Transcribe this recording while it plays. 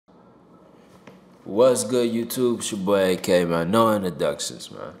What's good, YouTube? It's your boy AK, man. No introductions,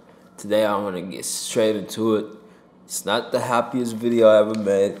 man. Today I want to get straight into it. It's not the happiest video I ever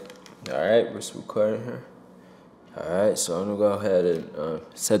made. Alright, we're recording here. Alright, so I'm going to go ahead and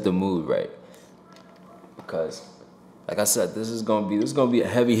set the mood right. Because, like I said, this is gonna be a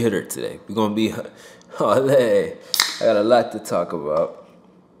heavy hitter today. We're going to be, I got a lot to talk about.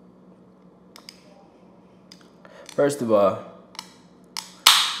 First of all,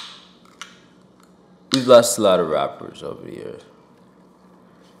 we've lost a lot of rappers over the years.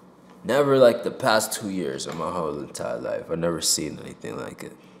 Never like the past 2 years of my whole entire life. I've never seen anything like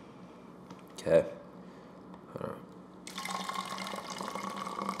it. Okay?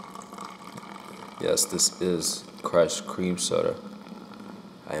 Yes, this is crushed cream soda.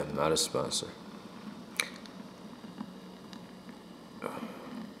 I am not a sponsor.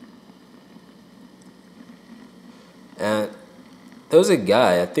 And there was a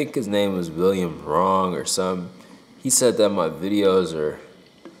guy, I think his name was William Wrong or something. He said that my videos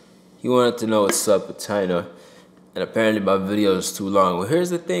he wanted to know what's up with China. And apparently my video is too long. Well, here's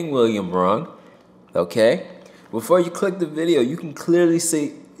the thing, William Wrong. Okay? Before you click the video, you can clearly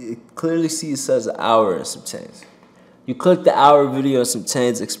see it says an hour and some change. You click the hour video and some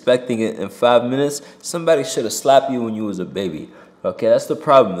change expecting it in 5 minutes. Somebody should have slapped you when you was a baby. Okay, that's the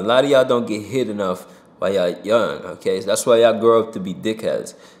problem. A lot of y'all don't get hit enough while y'all young, okay? That's why y'all grow up to be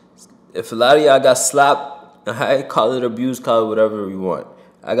dickheads. If a lot of y'all got slapped, I call it abuse, call it whatever you want.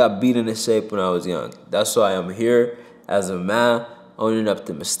 I got beat into shape when I was young. That's why I'm here as a man, owning up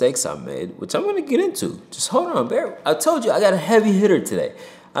the mistakes I made, which I'm gonna get into. Just hold on, bear. I told you I got a heavy hitter today.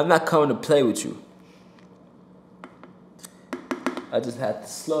 I'm not coming to play with you. I just had to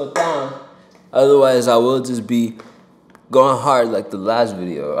slow it down. Otherwise, I will just be going hard like the last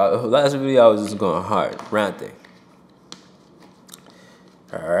video. Last video, I was just going hard, ranting.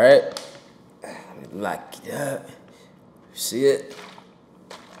 All right. Like that. See it?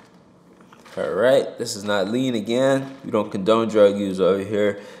 All right. This is not lean again. We don't condone drug use over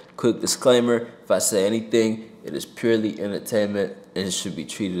here. Quick disclaimer. If I say anything, it is purely entertainment and it should be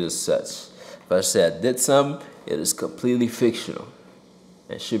treated as such. If I say I did something, it is completely fictional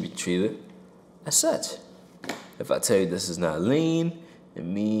and should be treated as such. If I tell you this is not lean, it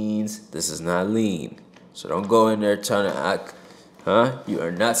means this is not lean. So don't go in there trying to act, you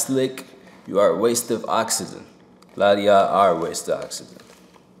are not slick. You are a waste of oxygen. A lot of y'all are a waste of oxygen.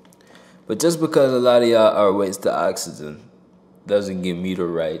 But just because a lot of y'all are a waste of oxygen doesn't give me the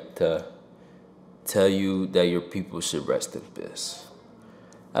right to tell you that your people should rest in peace.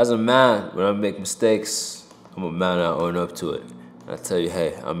 As a man, when I make mistakes, I'm a man, I own up to it. And I tell you,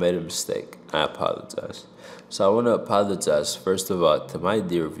 hey, I made a mistake. I apologize. So I want to apologize, first of all, to my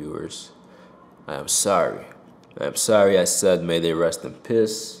dear viewers. I am sorry. I am sorry I said may they rest in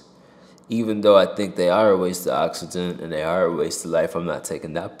peace. Even though I think they are a waste of oxygen and they are a waste of life, I'm not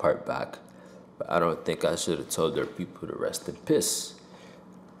taking that part back. But I don't think I should have told their people to rest in peace.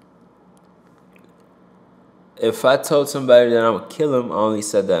 If I told somebody that I'm going to kill them, I only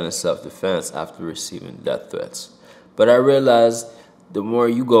said that in self-defense after receiving death threats. But I realized the more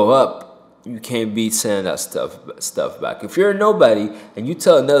you go up, you can't be saying that stuff back. If you're a nobody and you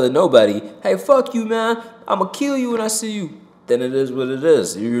tell another nobody, hey, fuck you, man, I'm going to kill you when I see you, then it is what it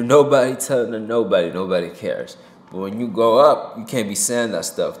is. You're nobody telling a nobody. Nobody cares. But when you go up, you can't be saying that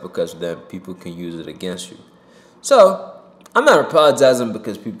stuff because then people can use it against you. So I'm not apologizing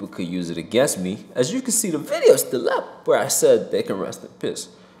because people could use it against me. As you can see, the video's still up where I said they can rest in peace.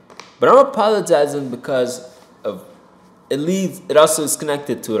 But I'm apologizing because of it also is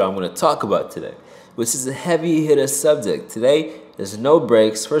connected to what I'm going to talk about today, which is a heavy hitter subject. Today, there's no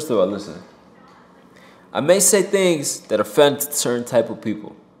breaks. First of all, listen. I may say things that offend certain type of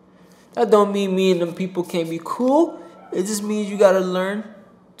people. That don't mean me and them people can't be cool. It just means you got to learn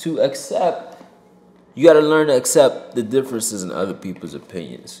to accept. You got to learn to accept the differences in other people's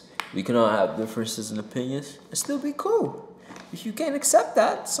opinions. We can all have differences in opinions and still be cool. If you can't accept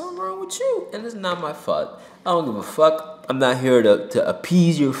that, something wrong with you. And it's not my fault. I don't give a fuck. I'm not here to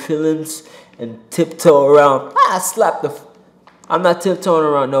appease your feelings and tiptoe around. I'm not tiptoeing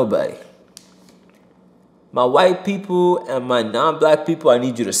around nobody. My white people and my non-black people, I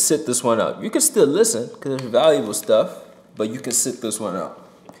need you to sit this one out. You can still listen because it's valuable stuff, but you can sit this one out.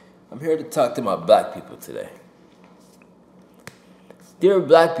 I'm here to talk to my black people today. Dear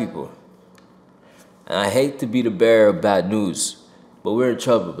black people, and I hate to be the bearer of bad news, but we're in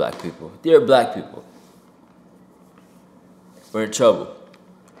trouble, black people. Dear black people, we're in trouble.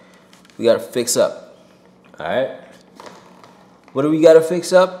 We gotta fix up, all right? What do we gotta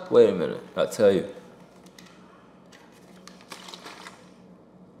fix up? Wait a minute, I'll tell you.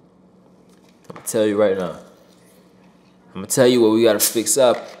 I tell you right now. I'm gonna tell you what we gotta fix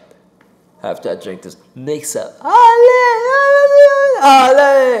up after I drink this mix up. Ale. I'm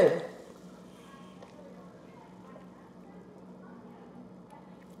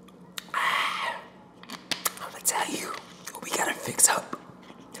gonna tell you what we gotta fix up.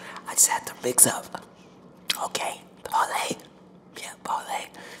 I just had to mix up. Okay, ole. Yeah, ole.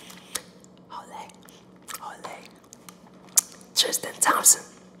 Tristan Thompson.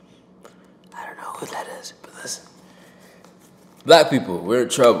 I don't know who that is, but listen. Black people, we're in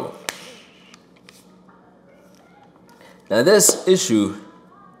trouble. Now this issue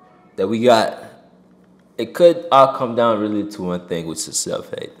that we got, it could all come down really to one thing, which is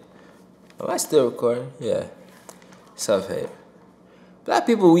self-hate. Am I still recording? Yeah. Self-hate. Black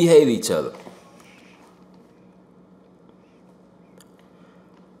people, we hate each other.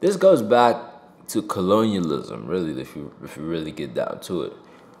 This goes back to colonialism, really, if you really get down to it.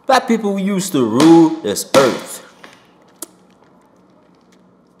 Black people, we used to rule this earth.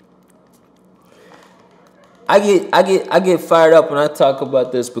 I get fired up when I talk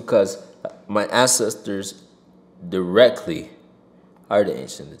about this because my ancestors directly are the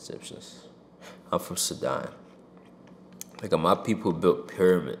ancient Egyptians. I'm from Sudan. Like, my people built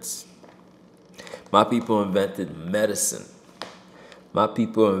pyramids. My people invented medicine. My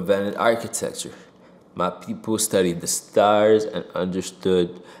people invented architecture. My people studied the stars and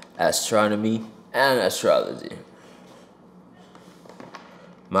understood astronomy and astrology.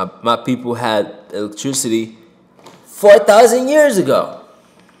 My people had electricity 4,000 years ago.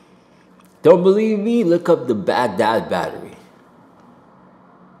 Don't believe me? Look up the Baghdad battery.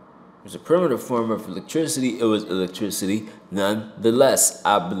 It was a primitive form of electricity. It was electricity nonetheless.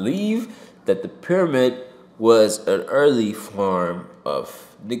 I believe that the pyramid was an early form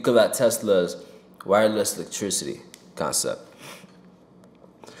of Nikola Tesla's wireless electricity concept.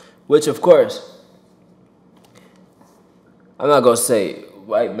 Which, of course, I'm not going to say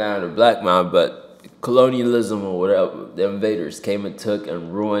white man or black man, but colonialism or whatever, the invaders came and took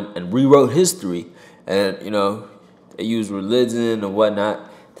and ruined and rewrote history. And, you know, they used religion and whatnot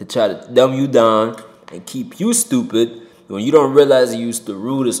to try to dumb you down and keep you stupid when you don't realize they used to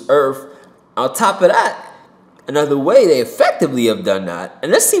rule this earth. On top of that, another way they effectively have done that,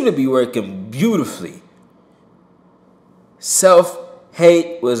 and that seemed to be working beautifully.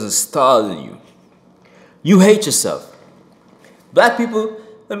 Self-hate was installed in you. You hate yourself. Black people,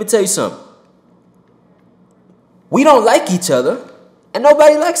 let me tell you something. We don't like each other, and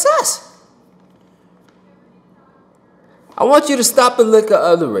nobody likes us. I want you to stop and look at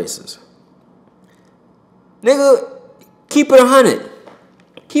other races. Nigga, keep it 100.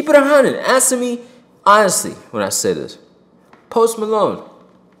 Keep it 100. Answer me honestly when I say this. Post Malone,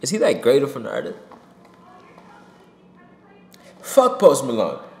 is he that great of an artist? Fuck Post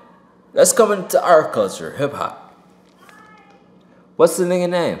Malone. Let's come into our culture, hip-hop. What's the nigga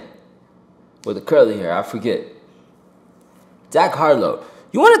name? With the curly hair, I forget. Jack Harlow.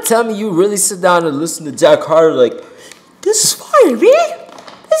 You want to tell me you really sit down and listen to Jack Harlow like, this is fire, man.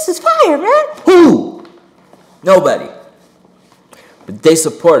 This is fire, man. Who? Nobody. But they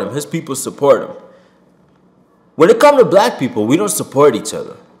support him. His people support him. When it comes to black people, we don't support each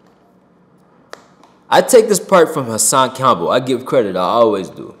other. I take this part from Hassan Campbell. I give credit. I always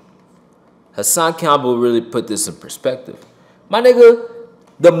do. Hassan Campbell really put this in perspective. My nigga,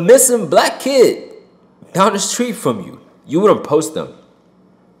 the missing black kid down the street from you, you wouldn't post them.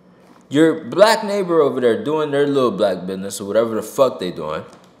 Your black neighbor over there doing their little black business or whatever the fuck they doing.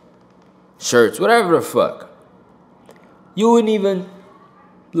 Shirts, whatever the fuck. You wouldn't even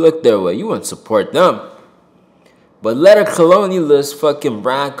look their way. You wouldn't support them. But let a colonialist fucking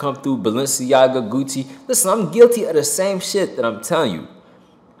brand come through, Balenciaga, Gucci. Listen, I'm guilty of the same shit that I'm telling you.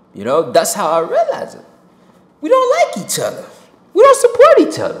 You know, that's how I realize it. We don't like each other. We don't support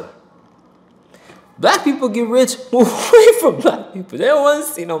each other. Black people get rich, move away from black people. They don't want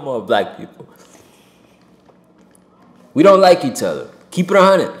to see no more black people. We don't like each other. Keep it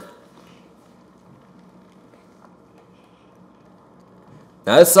 100.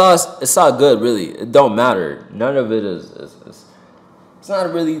 Now, it's all good, really. It don't matter. None of it is it's not a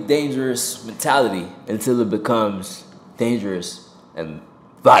really dangerous mentality until it becomes dangerous and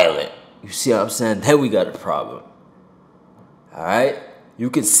violent. You see what I'm saying? Then we got a problem. All right? You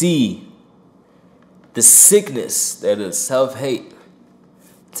can see the sickness that is self-hate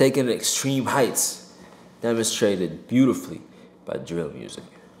taken to extreme heights, demonstrated beautifully by drill music.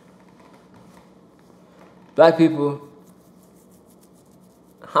 Black people,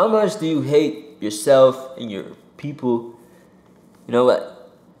 how much do you hate yourself and your people? You know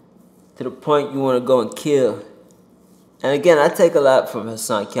what? To the point you want to go and kill. And again, I take a lot from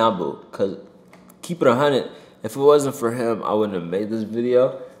Hassan Campbell because Keep it 100. If it wasn't for him, I wouldn't have made this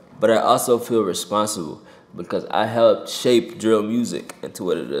video. But I also feel responsible because I helped shape drill music into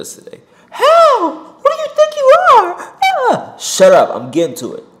what it is today. How? Who do you think you are? Shut up. I'm getting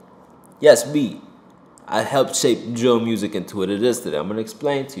to it. Yes, me. I helped shape drill music into what it is today. I'm going to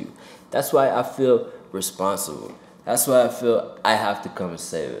explain to you. That's why I feel responsible. That's why I feel I have to come and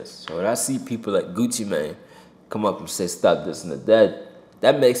say this. So when I see people like Gucci Mane come up and say, stop this and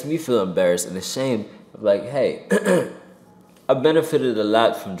that makes me feel embarrassed and ashamed of like, hey, I benefited a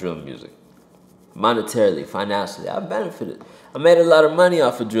lot from drill music. Monetarily, financially, I benefited. I made a lot of money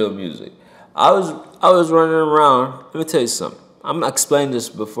off of drill music. I was running around. Let me tell you something. I'm gonna explain this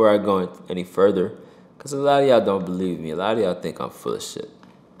before I go any further, because a lot of y'all don't believe me. A lot of y'all think I'm full of shit.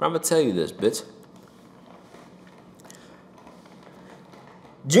 But I'm gonna tell you this, bitch.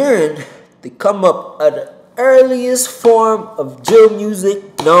 During the come up of the earliest form of drill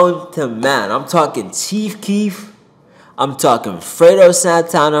music known to man, I'm talking Chief Keef, I'm talking Fredo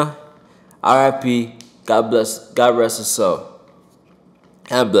Santana, R.I.P. God rest his soul.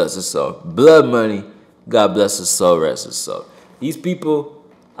 And bless his soul. Blood Money, God bless his soul, rest his soul. These people,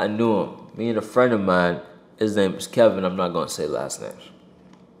 I knew them. Me and a friend of mine, his name was Kevin. I'm not going to say last names.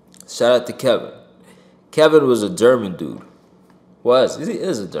 Shout out to Kevin. Kevin was a German dude. He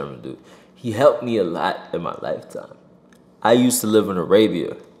is a German dude. He helped me a lot in my lifetime. I used to live in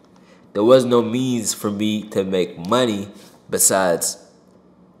Arabia. There was no means for me to make money besides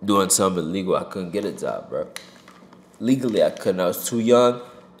doing something illegal. I couldn't get a job, bro. Legally, I couldn't. I was too young,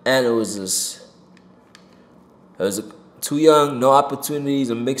 and it was too young, no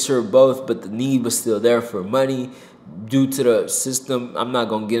opportunities, a mixture of both, but the need was still there for money due to the system. I'm not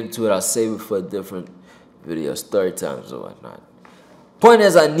going to get into it. I'll save it for a different video, story times or whatnot. Point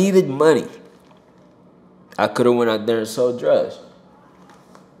is, I needed money. I could have went out there and sold drugs.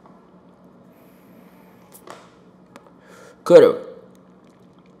 Could have.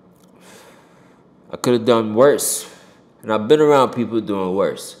 I could have done worse. And I've been around people doing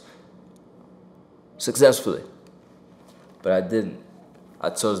worse. Successfully. But I didn't. I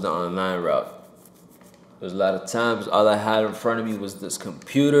chose the online route. There's a lot of times all I had in front of me was this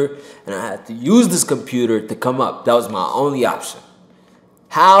computer, and I had to use this computer to come up. That was my only option.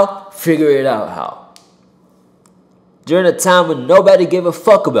 How? Figure it out how. During a time when nobody gave a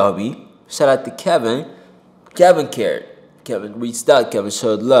fuck about me, shout out to Kevin. Kevin cared. Kevin reached out. Kevin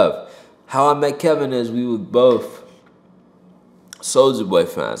showed love. How I met Kevin is we were both Soulja Boy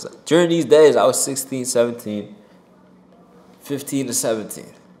fans. During these days, I was 16, 17, 15 to 17.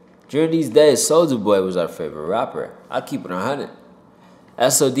 During these days, Soulja Boy was our favorite rapper. I'll keep it 100.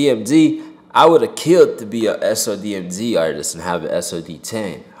 SODMG, I would have killed to be a SODMG artist and have an SOD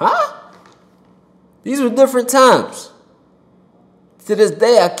chain. Huh? These were different times. To this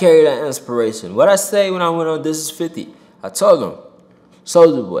day, I carry that inspiration. What I say when I went on This Is 50, I told them,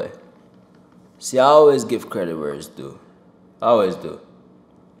 Soulja Boy. See, I always give credit where it's due. I always do.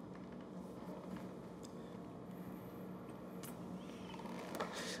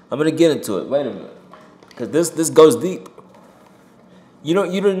 I'm gonna get into it. Wait a minute, cause this goes deep. You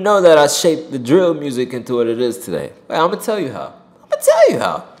didn't know that I shaped the drill music into what it is today. Wait, I'm gonna tell you how.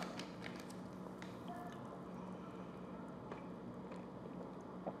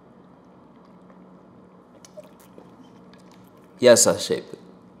 Yes, I shaped it.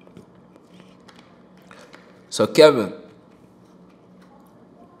 So Kevin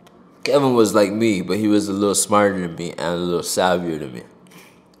was like me, but he was a little smarter than me and a little savvier than me.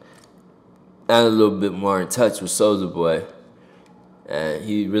 And a little bit more in touch with Soulja Boy. And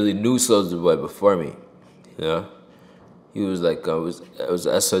he really knew Soulja Boy before me, you know? He was like, it was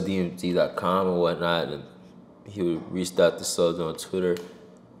SODMG.com and whatnot, and he reached out to Soulja on Twitter,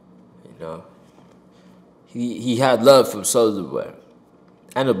 you know? He had love from Soulja Boy.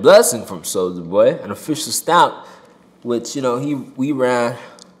 And a blessing from Soulja Boy, an official stamp, which, you know, we ran,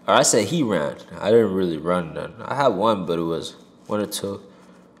 or I say he ran. I didn't really run none. I had one, but it was 1 or 2,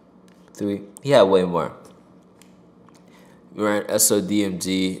 3. He had way more. We ran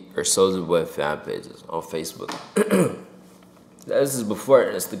SODMG or Soulja Boy fan pages on Facebook. This is before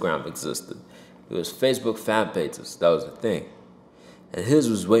Instagram existed. It was Facebook fan pages. That was the thing. And his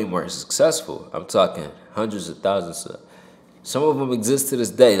was way more successful. I'm talking hundreds of thousands of. Some of them exist to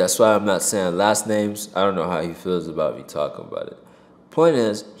this day. That's why I'm not saying last names. I don't know how he feels about me talking about it. Point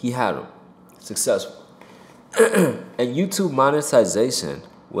is, he had them. Successful. And YouTube monetization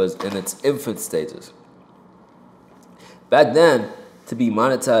was in its infant stages. Back then, to be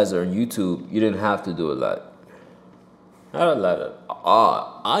monetized on YouTube, you didn't have to do a lot. Not a lot at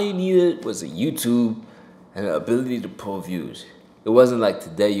all. All you needed was a YouTube and the ability to pull views. It wasn't like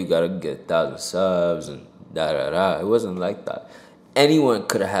today you gotta get 1,000 subs and da da da. It wasn't like that. Anyone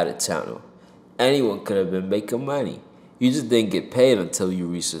could have had a channel. Anyone could have been making money. You just didn't get paid until you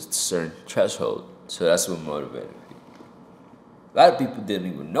reached a certain threshold. So that's what motivated me. A lot of people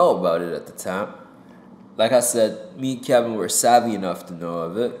didn't even know about it at the time. Like I said, me and Kevin were savvy enough to know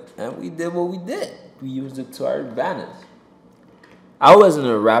of it, and we did what we did. We used it to our advantage. I wasn't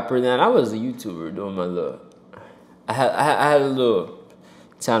a rapper then. I was a YouTuber doing my little... I had a little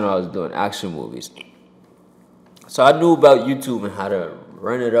channel I was doing action movies. So I knew about YouTube and how to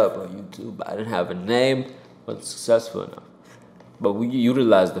run it up on YouTube. But I didn't have a name. Wasn't successful enough. But we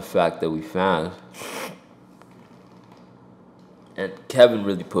utilized the fact that we found. And Kevin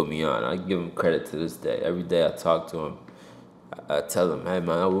really put me on. I give him credit to this day. Every day I talk to him, I tell him, hey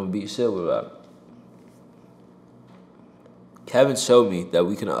man, I wouldn't be shit without. Kevin showed me that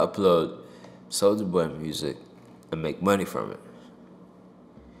we can upload Soulja Boy music and make money from it.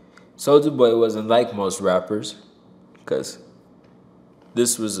 Soulja Boy wasn't like most rappers because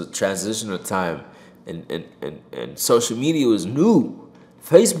this was a transitional time and social media was new.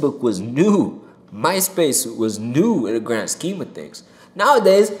 Facebook was new. MySpace was new in the grand scheme of things.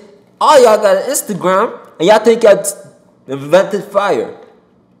 Nowadays, all y'all got an Instagram and y'all think y'all invented fire.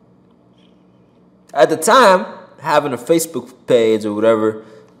 At the time, having a Facebook page or whatever,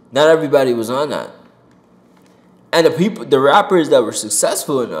 not everybody was on that. And the rappers that were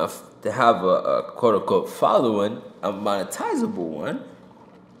successful enough to have a quote-unquote following, a monetizable one,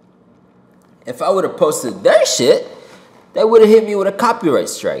 if I would have posted their shit, they would have hit me with a copyright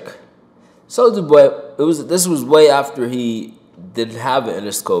strike. Soulja Boy, this was way after he didn't have an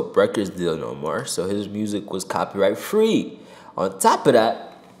Interscope Records deal no more, so his music was copyright free. On top of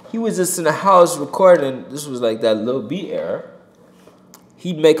that, he was just in the house recording. This was like that Lil B era.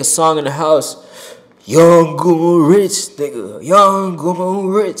 He'd make a song in the house. Young, good, rich, nigga. Young, good,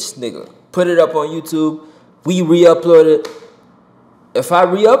 rich, nigga. Put it up on YouTube. We re-upload it. If I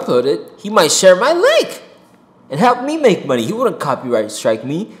re-upload it, he might share my link and help me make money. He wouldn't copyright strike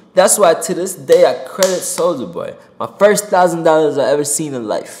me. That's why to this day I credit Soulja Boy. My first $1,000 I ever seen in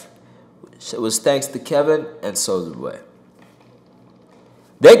life. It was thanks to Kevin and Soulja Boy.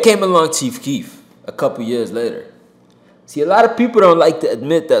 Then came along Chief Keef a couple years later. See, a lot of people don't like to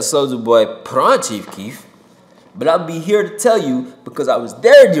admit that Soulja Boy put on Chief Keef, but I'll be here to tell you because I was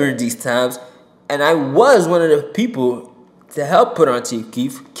there during these times, and I was one of the people to help put on Chief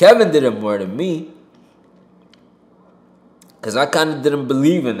Keef. Kevin did it more than me, because I kind of didn't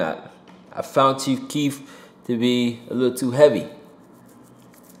believe in that. I found Chief Keef to be a little too heavy.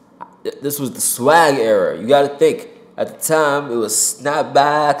 This was the swag era. You got to think. At the time, it was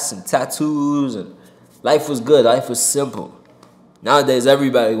snapbacks and tattoos, and life was good. Life was simple. Nowadays,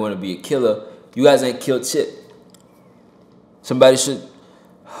 everybody want to be a killer. You guys ain't killed shit. Somebody should...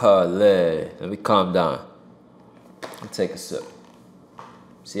 let me calm down. Let me take a sip.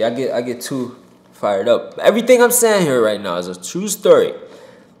 See, I get too fired up. Everything I'm saying here right now is a true story.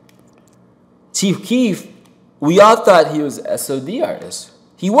 Chief Keef, we all thought he was an SOD artist.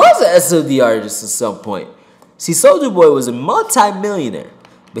 He was an SOD artist at some point. See, Soulja Boy was a multi-millionaire,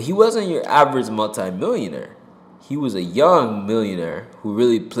 but he wasn't your average multi-millionaire. He was a young millionaire who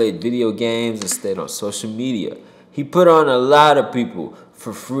really played video games and stayed on social media. He put on a lot of people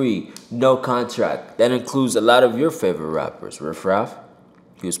for free, no contract. That includes a lot of your favorite rappers. Riff Raff,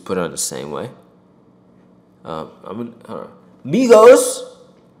 he was put on the same way. Migos,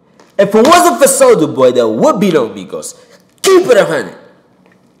 if it wasn't for Soulja Boy, there would be no Migos. Keep it 100.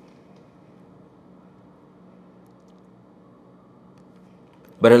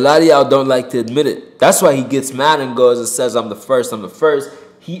 But a lot of y'all don't like to admit it. That's why he gets mad and goes and says, I'm the first, I'm the first.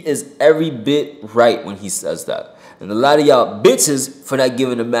 He is every bit right when he says that. And a lot of y'all bitches for not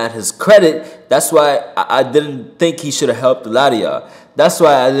giving the man his credit. That's why I didn't think he should have helped a lot of y'all. That's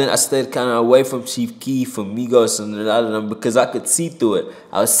why I stayed kind of away from Chief Keef, from Migos, and a lot of them, because I could see through it.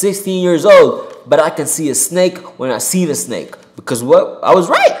 I was 16 years old, but I can see a snake when I see the snake. Because what? I was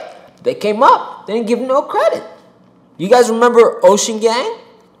right. They came up. They didn't give no credit. You guys remember Ocean Gang?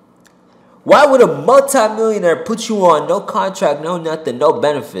 Why would a multi-millionaire put you on no contract, no nothing, no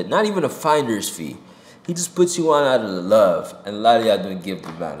benefit, not even a finder's fee? He just puts you on out of the love. And a lot of y'all don't give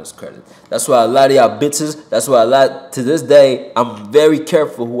the man his credit. That's why a lot of y'all bitches, that's why to this day, I'm very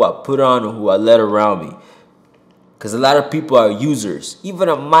careful who I put on and who I let around me. Because a lot of people are users. Even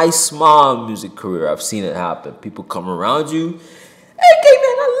in my small music career, I've seen it happen. People come around you. Hey, man,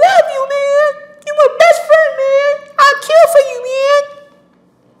 I love you, man. You're my best friend, man. I'll kill for you, man.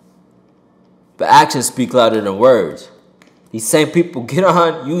 But actions speak louder than words. These same people get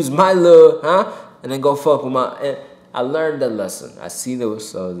on, use my love, and then go fuck with my... I learned that lesson. I seen it with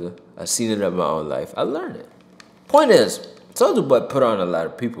Soulja. I seen it in my own life. I learned it. Point is, Soulja Boy put on a lot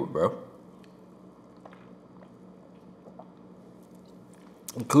of people, bro.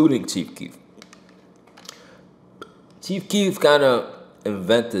 Including Chief Keef. Chief Keef kind of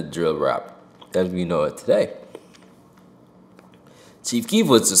invented drill rap as we know it today. Chief Keef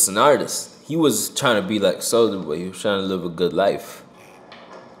was just an artist. He was trying to be like Soulja Boy. He was trying to live a good life.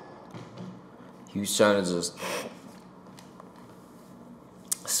 He was trying to just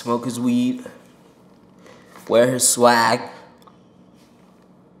smoke his weed, wear his swag,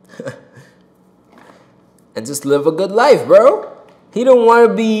 and just live a good life, bro. He didn't want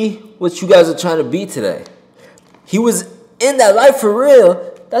to be what you guys are trying to be today. He was in that life for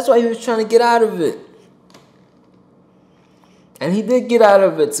real. That's why he was trying to get out of it. And he did get out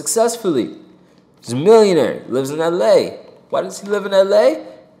of it successfully. He's a millionaire. He lives in LA. Why does he live in LA?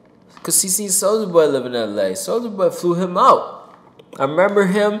 Because he seen Soulja Boy live in LA. Soulja Boy flew him out. I remember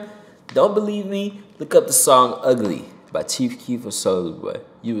him. Don't believe me? Look up the song Ugly by Chief Keef or Soulja Boy.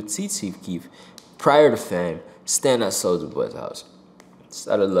 You would see Chief Keef, prior to fame, stand at Soulja Boy's house. Just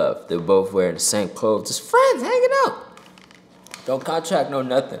out of love. They were both wearing the same clothes. Just friends, hanging out. No contract, no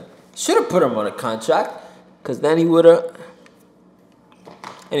nothing. Should have put him on a contract. Because then he would have...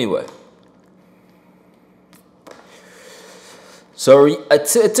 Anyway. So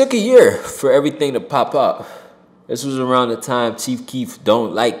it took a year for everything to pop up. This was around the time Chief Keef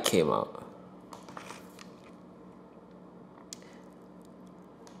Don't Like came out.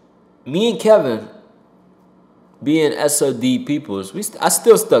 Me and Kevin, being SOD peoples, I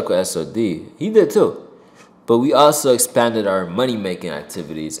still stuck with SOD. He did too. But we also expanded our money-making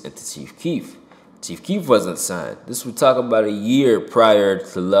activities into Chief Keef. Chief Keef wasn't signed. This we're talking about a year prior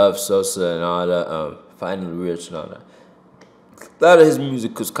to Love, Sosa, and all that, Finally Rich and all that. A lot of his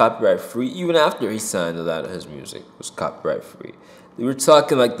music was copyright free. Even after he signed, a lot of his music was copyright free. We were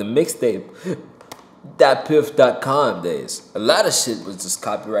talking like the mixtape, .piff.com days. A lot of shit was just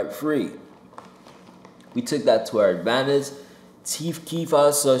copyright free. We took that to our advantage. Chief Keef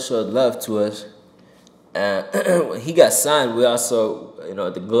also showed love to us. And when he got signed, we also,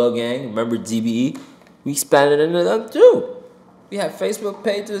 the Glow Gang, remember GBE? We expanded into them too. We had Facebook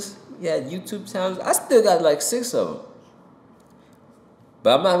pages. We had YouTube channels. I still got like 6 of them.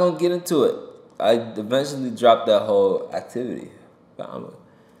 But I'm not going to get into it. I eventually dropped that whole activity. But I'm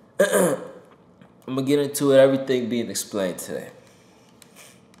going to get into it, everything being explained today.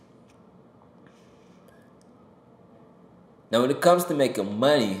 Now, when it comes to making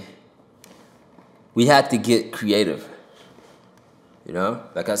money, we had to get creative.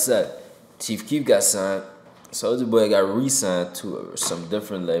 Like I said, Chief Keef got signed. Soulja Boy got re-signed to some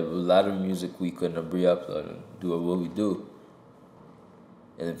different label. A lot of music we couldn't re-upload and do what we do.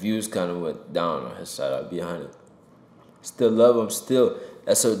 And the views kind of went down on his side. I'll be honest. Still love him. Still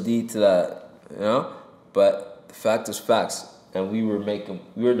SOD to that, But the fact is facts. And we were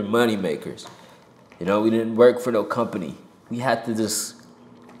the money makers. We didn't work for no company. We had to just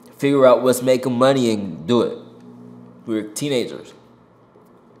figure out what's making money and do it. We were teenagers.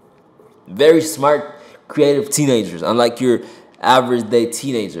 Very smart, creative teenagers. Unlike your average day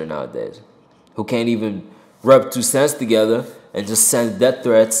teenager nowadays. Who can't even rub 2 cents together and just send death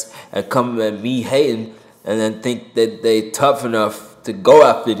threats and come at me hating and then think that they tough enough to go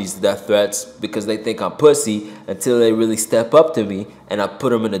after these death threats because they think I'm pussy until they really step up to me and I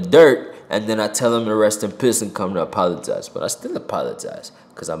put them in the dirt and then I tell them to rest in piss and come to apologize. But I still apologize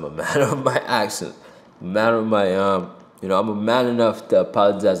because I'm a man of my actions. I'm a man of my, I'm a man enough to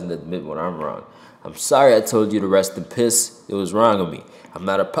apologize and admit when I'm wrong. I'm sorry I told you to rest in piss. It was wrong of me. I'm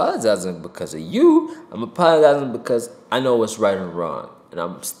not apologizing because of you. I'm apologizing because I know what's right and wrong. And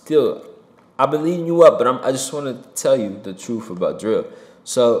I've been leading you up, but I just want to tell you the truth about drill.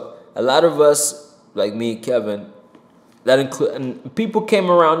 So a lot of us, like me and Kevin, and people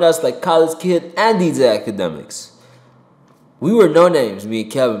came around us like College Kid and DJ Academics. We were no names, me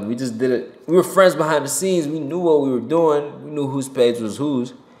and Kevin. We just did it. We were friends behind the scenes. We knew what we were doing. We knew whose page was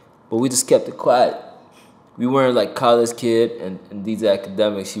whose, but we just kept it quiet. We weren't like College Kid and these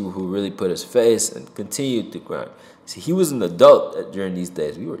academics who really put his face and continued to grind. See, he was an adult during these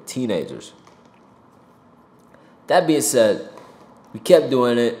days. We were teenagers. That being said, we kept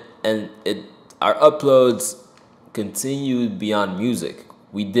doing it, and our uploads continued beyond music.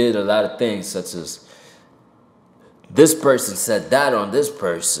 We did a lot of things such as this person said that on this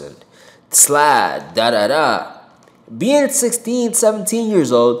person, slide, da-da-da. Being 16, 17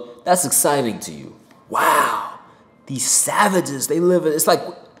 years old, that's exciting to you. Wow, these savages, it's like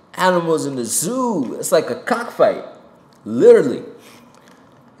animals in the zoo. It's like a cockfight, literally.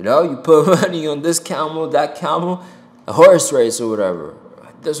 You put money on this camel, that camel, a horse race or whatever.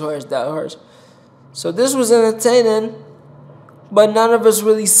 This horse, that horse. So this was entertaining, but none of us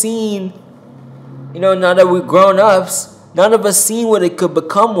really seen, now that we're grown ups, none of us seen what it could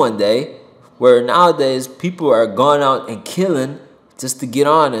become one day, where nowadays people are going out and killing just to get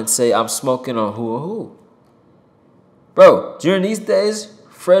on and say, I'm smoking on who and who. Bro, during these days,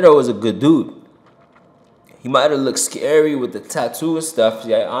 Fredo was a good dude. He might have looked scary with the tattoo and stuff.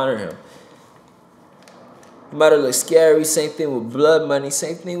 Yeah, I honor him. He might have looked scary. Same thing with Blood Money.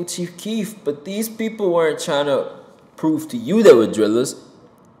 Same thing with Chief Keef. But these people weren't trying to prove to you they were drillers.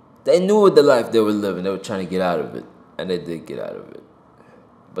 They knew what the life they were living. They were trying to get out of it. And they did get out of it.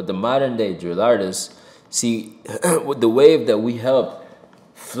 But the modern day drill artists, see, with the wave that we helped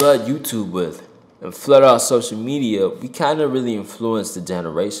flood YouTube with and flood our social media, we kind of really influenced the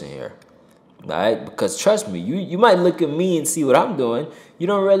generation here. Alright? Because trust me, you might look at me and see what I'm doing. You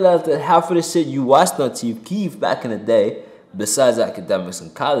don't realize that half of the shit you watched on Chief Keef back in the day, besides academics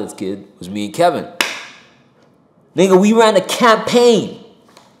and college kid, was me and Kevin. Nigga, we ran a campaign.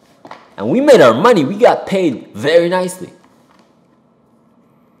 And we made our money. We got paid very nicely.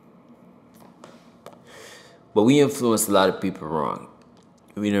 But we influenced a lot of people wrong.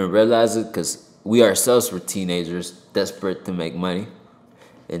 We didn't realize it because we ourselves were teenagers, desperate to make money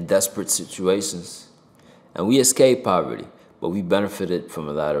in desperate situations. And we escaped poverty, but we benefited from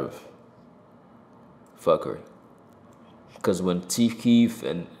a lot of fuckery. Because when Chief Keef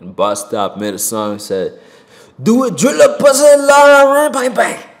and Boss Stop made a song and said, do it, drill up, pussy, bang,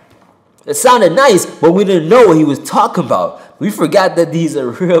 bang. It sounded nice, but we didn't know what he was talking about. We forgot that these are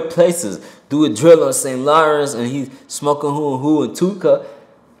real places. Do a drill on St. Lawrence, and he's smoking who and who and Tuka.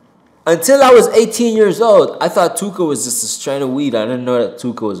 Until I was 18 years old, I thought Tuka was just a strain of weed. I didn't know that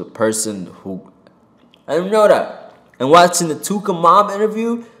Tuka was a person who... I didn't know that. And watching the Tuka mom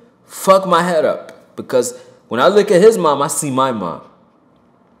interview fucked my head up. Because when I look at his mom, I see my mom.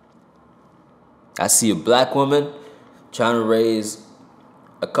 I see a black woman trying to raise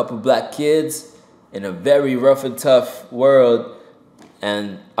a couple black kids in a very rough and tough world.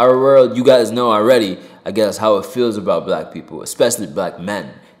 And our world, you guys know already, I guess, how it feels about black people, especially black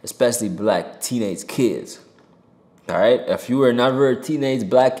men, especially black teenage kids. All right? If you were never a teenage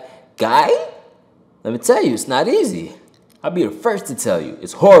black guy, let me tell you, it's not easy. I'll be the first to tell you.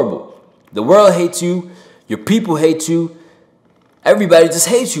 It's horrible. The world hates you. Your people hate you. Everybody just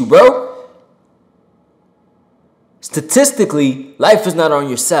hates you, bro. Statistically, life is not on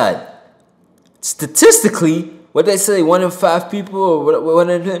your side. Statistically, what they say, 1 in 5 people or 1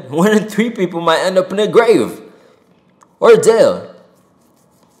 in 3 people might end up in a grave or a jail.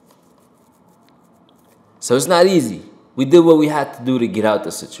 So it's not easy. We did what we had to do to get out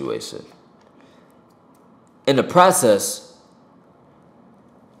the situation. In the process,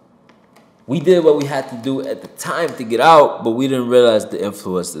 we did what we had to do at the time to get out, but we didn't realize the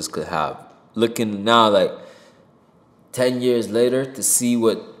influence this could have. Looking now, like 10 years later, to see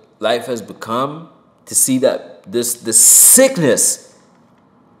what life has become, to see that this sickness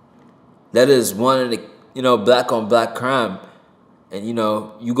that is one of the, black on black crime, and you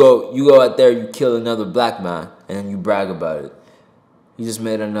go out there, you kill another black man, and then you brag about it. You just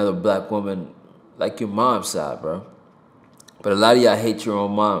made another black woman like your mom's side, bro. But a lot of y'all hate your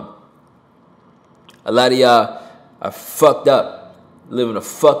own mom. A lot of y'all are fucked up, living a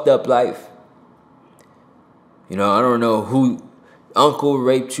fucked up life. I don't know who, uncle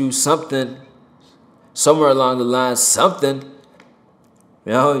raped you, something. Somewhere along the line, something.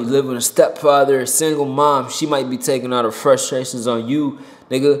 You live with a stepfather, a single mom. She might be taking out her frustrations on you,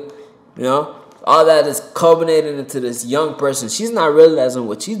 nigga. All that is culminating into this young person. She's not realizing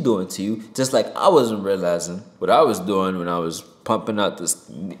what she's doing to you, just like I wasn't realizing what I was doing when I was pumping out this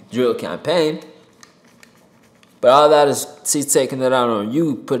drill campaign. But all that is, she's taking it out on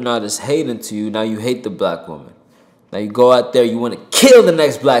you, putting all this hate into you. Now you hate the black woman. Now you go out there, you want to kill the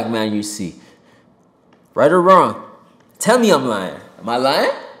next black man you see. Right or wrong? Tell me I'm lying. Am I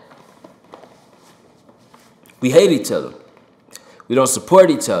lying? We hate each other. We don't support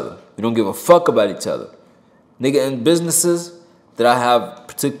each other. We don't give a fuck about each other. Nigga, in businesses that I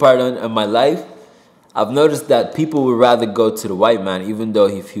have took part in my life, I've noticed that people would rather go to the white man, even though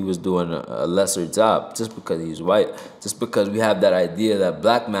if he was doing a lesser job, just because he's white, just because we have that idea that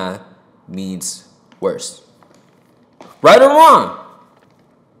black man means worse. Right or wrong?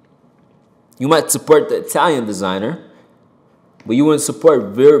 You might support the Italian designer, but you wouldn't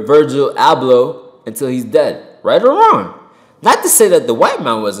support Virgil Abloh until he's dead. Right or wrong? Not to say that the white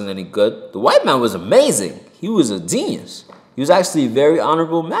man wasn't any good. The white man was amazing. He was a genius. He was actually a very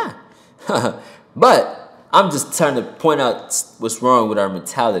honorable man. But I'm just trying to point out what's wrong with our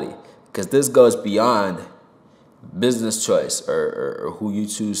mentality, because this goes beyond business choice or who you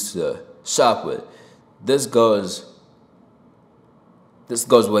choose to shop with. This goes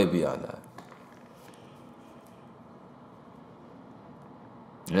way beyond that.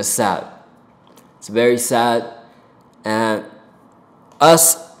 And it's sad. It's very sad. And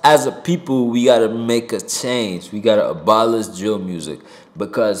us as a people, we gotta make a change. We gotta abolish drill music,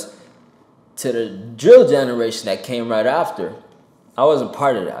 because to the drill generation that came right after, I wasn't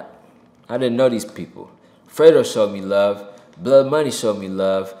part of that. I didn't know these people. Fredo showed me love. Blood Money showed me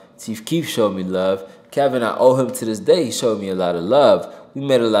love. Chief Keef showed me love. Kevin, I owe him to this day. He showed me a lot of love. We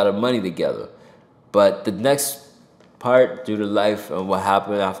made a lot of money together. But the next part, due to life and what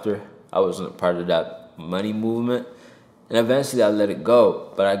happened after, I wasn't a part of that money movement. And eventually I let it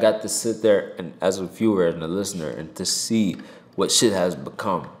go. But I got to sit there and as a viewer and a listener and to see what shit has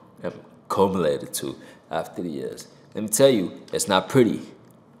become and accumulated to after the years. Let me tell you, it's not pretty.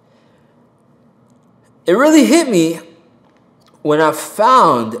 It really hit me when I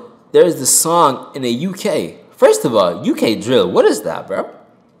found there's this song in the UK. First of all, UK drill, what is that, bro?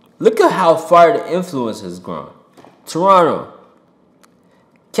 Look at how far the influence has grown. Toronto.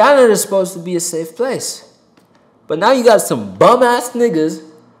 Canada is supposed to be a safe place. But now you got some bum-ass niggas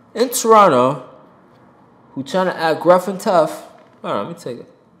in Toronto who trying to act rough and tough. Hold on, let me take it.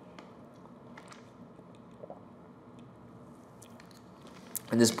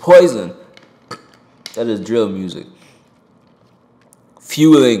 And this poison that is drill music,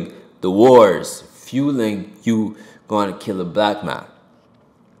 fueling the wars, fueling you going to kill a black man.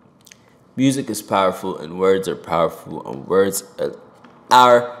 Music is powerful and words are powerful, and words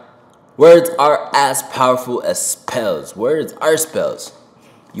are as powerful as spells. Words are spells.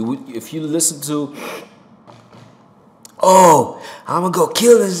 If you listen to, oh, I'm gonna go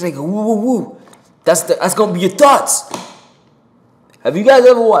kill this nigga, woo woo woo, that's gonna be your thoughts. Have you guys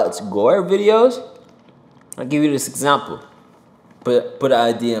ever watched gore videos? I'll give you this example. Put an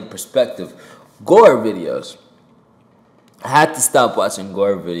idea in perspective. Gore videos. I had to stop watching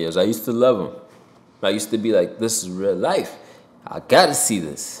gore videos. I used to love them. I used to be like, this is real life. I gotta see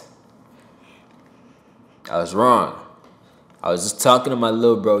this. I was wrong. I was just talking to my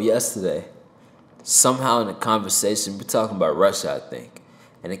little bro yesterday. Somehow in a conversation, we're talking about Russia, I think.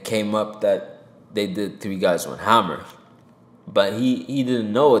 And it came up that they did 3 Guys, 1 Hammer. But he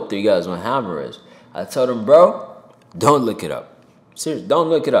didn't know what 3 Guys, 1 Hammer is. I told him, bro, don't look it up. Seriously, don't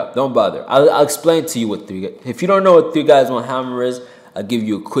look it up. Don't bother. I'll explain to you what 3 Guys... If you don't know what 3 Guys, 1 Hammer is, I'll give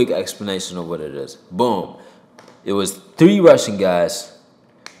you a quick explanation of what it is. Boom. It was 3 Russian guys.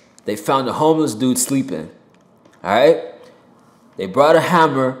 They found a homeless dude sleeping. All right? They brought a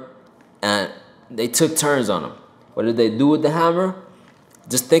hammer, and they took turns on him. What did they do with the hammer?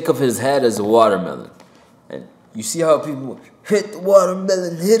 Just think of his head as a watermelon. And you see how people hit the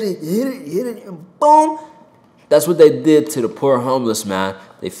watermelon, hit it, and boom. That's what they did to the poor homeless man.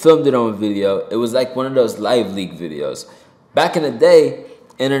 They filmed it on video. It was like one of those live leak videos. Back in the day,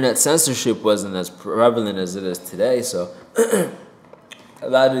 internet censorship wasn't as prevalent as it is today, so a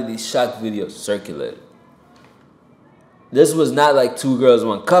lot of these shock videos circulated. This was not like 2 Girls,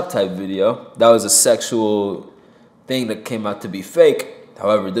 1 Cup type video. That was a sexual thing that came out to be fake.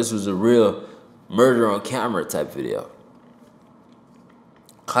 However, this was a real murder on camera type video.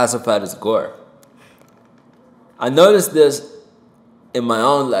 Classified as gore. I noticed this in my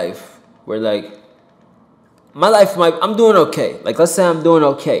own life where like, my life, I'm doing okay. Like, let's say I'm doing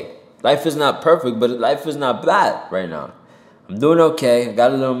okay. Life is not perfect, but life is not bad right now. I'm doing okay. I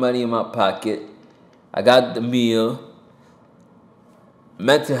got a little money in my pocket. I got the meal.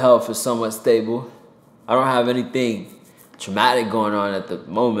 Mental health is somewhat stable. I don't have anything traumatic going on at the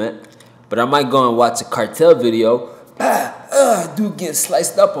moment, but I might go and watch a cartel video. Dude getting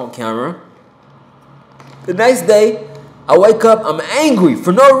sliced up on camera. The next day, I wake up, I'm angry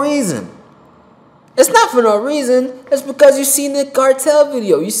for no reason. It's not for no reason. It's because you seen the cartel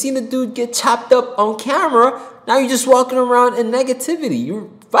video. You seen the dude get chopped up on camera. Now you're just walking around in negativity. You're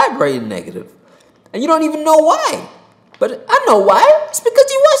vibrating negative. And you don't even know why. But I know why. It's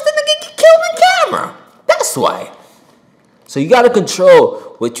because you watched the nigga get killed on camera. That's why. So you got to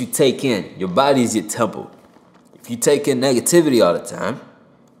control what you take in. Your body is your temple. If you take in negativity all the time,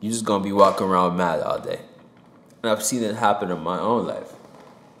 you're just going to be walking around mad all day. And I've seen it happen in my own life.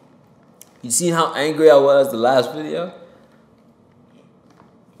 You seen how angry I was the last video?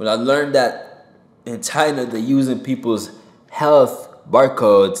 When I learned that in China they're using people's health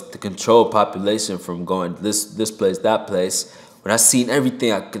barcodes to control population from going this place, that place. When I seen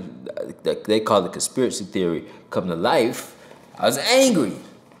everything that they call the conspiracy theory come to life, I was angry.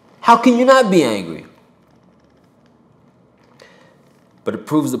 How can you not be angry? But it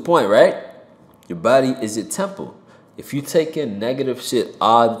proves the point, right? Your body is your temple. If you take in negative shit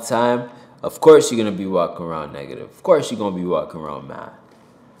all the time, of course you're going to be walking around negative. Of course you're going to be walking around mad.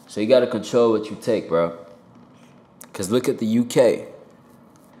 So you got to control what you take, bro. Because look at the UK.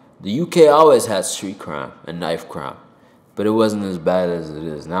 The UK always had street crime and knife crime, but it wasn't as bad as it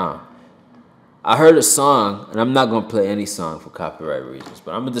is now. I heard a song, and I'm not going to play any song for copyright reasons,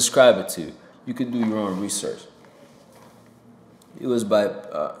 but I'm going to describe it to you. You can do your own research. It was by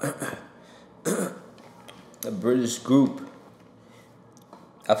a British group.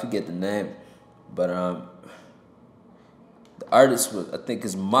 I forget the name, but the artist was, I think,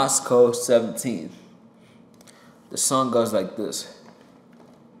 is Moscow 17. The song goes like this.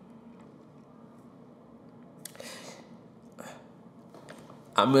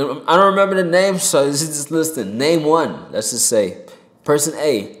 I mean, I don't remember the name, so just listen. Name one. Let's just say person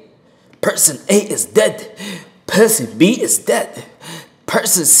A. Person A is dead. Person B is dead.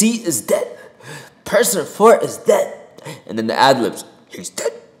 Person C is dead. Person 4 is dead. And then the ad-libs. He's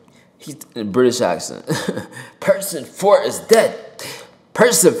dead. He's in a British accent. Person 4 is dead.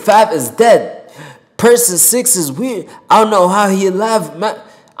 Person 5 is dead. Person 6 is weird. I don't know how he alive.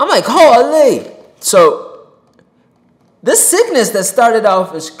 I'm like, holy. So this sickness that started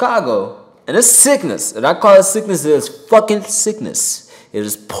off in Chicago, and this sickness, and I call it sickness, it is fucking sickness. It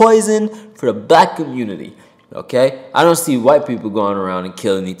is poison for the black community, okay? I don't see white people going around and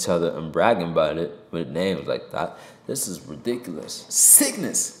killing each other and bragging about it with names like that. This is ridiculous.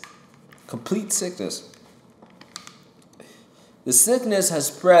 Sickness. Complete sickness. The sickness has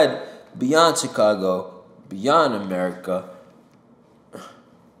spread beyond Chicago, beyond America,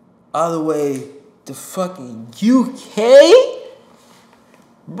 all the way to fucking UK?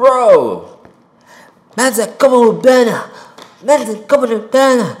 Bro. Man's like, come on, banner. Man's like, come on,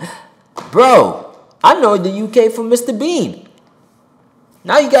 banner. Bro, I know the UK from Mr. Bean.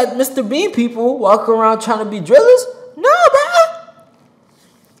 Now you got Mr. Bean people walking around trying to be drillers? No,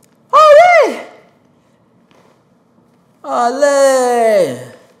 bro. Olé.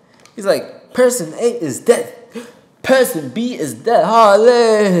 Olé. He's like, person A is dead. Person B is dead.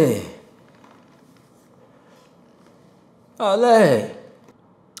 Olé. Olé.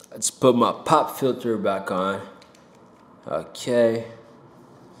 Let's put my pop filter back on. Okay.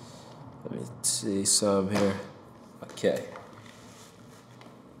 Let me see some here. Okay.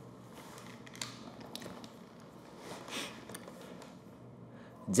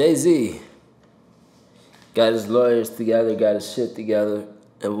 Jay-Z got his lawyers together, got his shit together,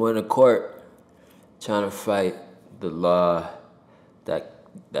 and went to court trying to fight the law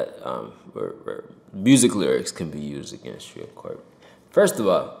where music lyrics can be used against you in court. First of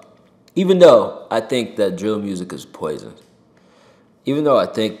all, even though I think that drill music is poison, even though I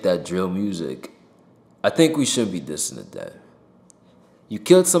think that drill music, I think we shouldn't be dissing the dead. You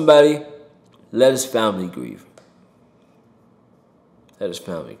killed somebody, let his family grieve. Let his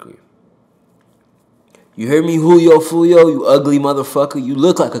family grieve. You hear me, Julio Fulio, you ugly motherfucker? You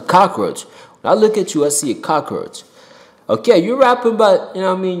look like a cockroach. When I look at you, I see a cockroach. Okay, you're rapping about, you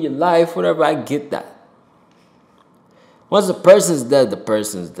know what I mean, your life, whatever, I get that. Once the person's dead, the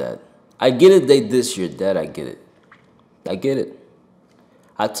person's dead. I get it, they diss you're dead, I get it. I get it.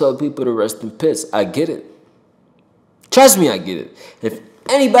 I told people to rest in piss, I get it. Trust me, I get it. If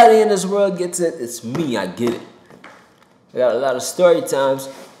anybody in this world gets it, it's me, I get it. I got a lot of story times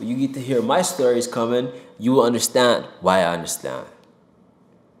where you get to hear my stories coming, you will understand why I understand.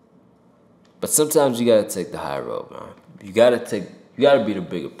 But sometimes you gotta take the high road, man. You gotta be the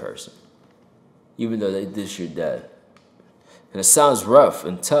bigger person. Even though they diss your dad. And it sounds rough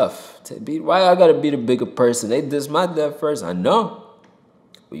and tough. Why I gotta be the bigger person? They diss my dad first, I know.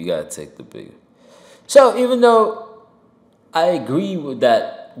 But you gotta take the bigger. So even though I agree with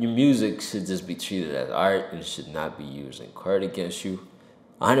that, your music should just be treated as art and should not be used in court against you,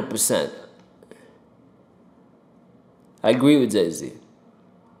 100%. I agree with Jay-Z.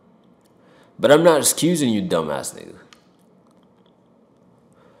 But I'm not excusing you dumbass niggas.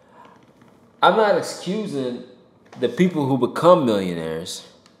 I'm not excusing the people who become millionaires,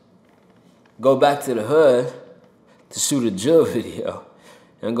 go back to the hood to shoot a drill video,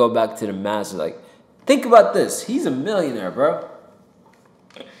 and go back to the masses. Like, think about this. He's a millionaire, bro.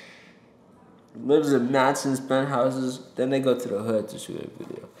 Lives in mansions, penthouses, then they go to the hood to shoot a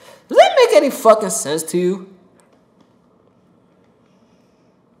video. Does that make any fucking sense to you?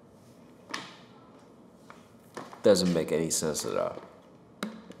 Doesn't make any sense at all.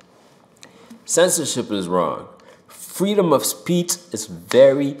 Censorship is wrong. Freedom of speech is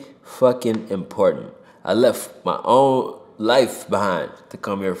very fucking important. I left my own life behind to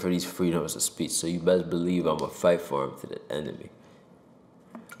come here for these freedoms of speech, so you best believe I'm gonna fight for them to the end of me.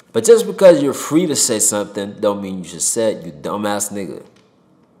 But just because you're free to say something don't mean you should say it, you dumbass nigga.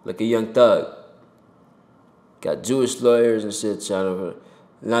 Like a Young Thug. Got Jewish lawyers and shit trying to...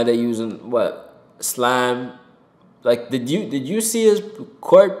 Now they using, what? Slime. Like, did you see his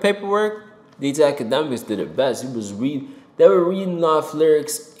court paperwork? These academics did it best. They were reading off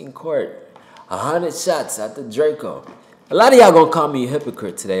lyrics in court. 100 shots at the Draco. A lot of y'all gonna call me a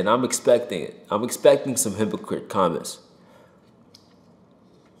hypocrite today, and I'm expecting it. I'm expecting some hypocrite comments.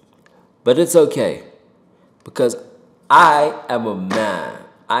 But it's okay. Because I am a man.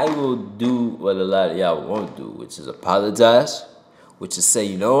 I will do what a lot of y'all won't do, which is apologize, which is say,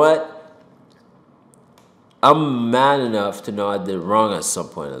 you know what? I'm man enough to know I did wrong at some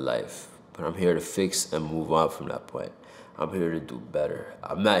point in life, but I'm here to fix and move on from that point. I'm here to do better.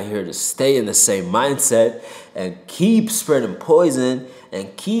 I'm not here to stay in the same mindset and keep spreading poison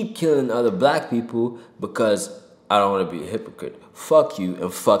and keep killing other black people because I don't want to be a hypocrite. Fuck you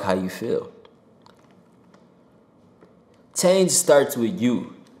and fuck how you feel. Change starts with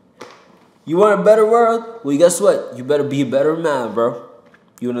you. You want a better world? Well, guess what? You better be a better man, bro.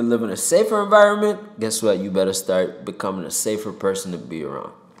 You want to live in a safer environment? Guess what? You better start becoming a safer person to be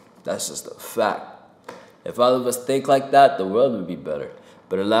around. That's just a fact. If all of us think like that, the world would be better.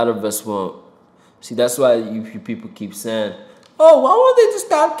 But a lot of us won't. See, that's why you people keep saying, oh, why won't they just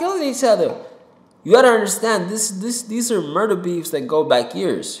stop killing each other? You got to understand, these are murder beefs that go back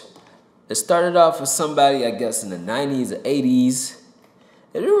years. It started off with somebody, I guess, in the 90s or 80s.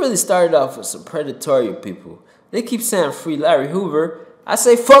 It really started off with some predatory people. They keep saying free Larry Hoover. I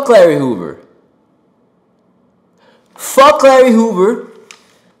say fuck Larry Hoover. Fuck Larry Hoover.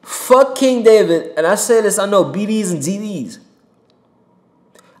 Fuck King David. And I say this, I know BDs and GDs.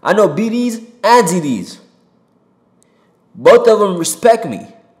 I know BDs and GDs. Both of them respect me.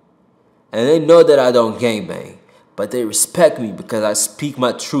 And they know that I don't gangbang. But they respect me because I speak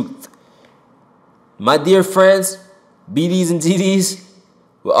my truth. My dear friends, BDs and GDs,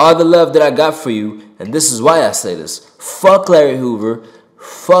 with all the love that I got for you, and this is why I say this. Fuck Larry Hoover.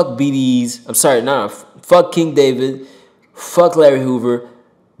 Fuck BDs. I'm sorry, no. Fuck King David. Fuck Larry Hoover.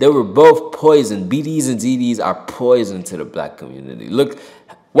 They were both poison. BDs and GDs are poison to the black community. Look,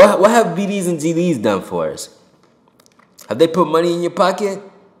 what have BDs and GDs done for us? Have they put money in your pocket?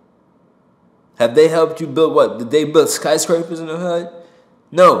 Have they helped you build what? Did they build skyscrapers in the hood?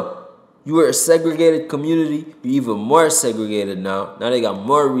 No. You were a segregated community. You're even more segregated now. Now they got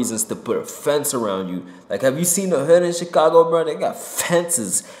more reasons to put a fence around you. Like, have you seen the hood in Chicago, bro? They got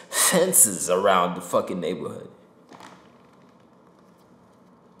fences around the fucking neighborhood.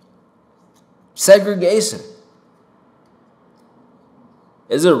 Segregation.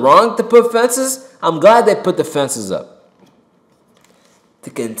 Is it wrong to put fences? I'm glad they put the fences up to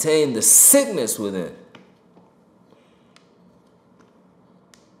contain the sickness within.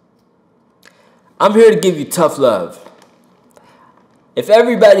 I'm here to give you tough love. If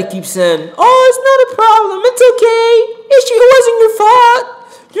everybody keeps saying, oh, it's not a problem, it's okay, it wasn't your fault,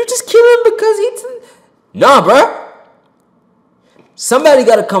 you're just killing because he's... Nah, bro. Somebody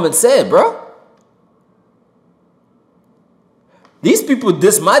got to come and say it, bro. These people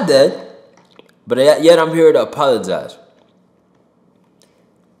diss my dad, but yet I'm here to apologize.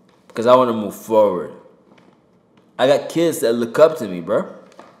 Because I want to move forward. I got kids that look up to me, bro.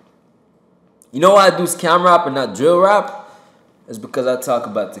 You know why I do scam rap and not drill rap? It's because I talk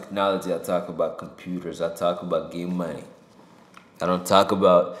about technology. I talk about computers. I talk about getting money. I don't talk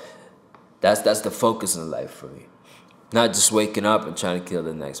about... That's the focus in life for me. Not just waking up and trying to kill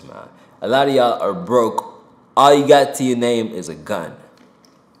the next man. A lot of y'all are broke. All you got to your name is a gun.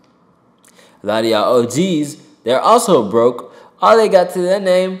 A lot of y'all OGs, they're also broke. All they got to their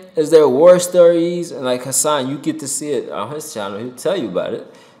name is their war stories. And like Hassan, you get to see it on his channel. He'll tell you about it.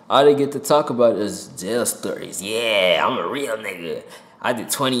 All they get to talk about is jail stories. Yeah, I'm a real nigga. I did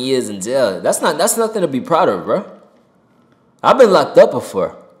 20 years in jail. That's nothing to be proud of, bro. I've been locked up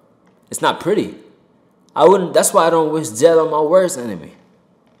before. It's not pretty. That's why I don't wish jail on my worst enemy.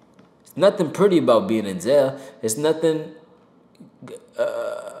 It's nothing pretty about being in jail. It's nothing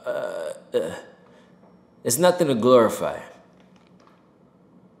to glorify.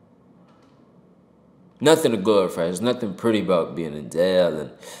 Nothing to glorify. There's nothing pretty about being in jail and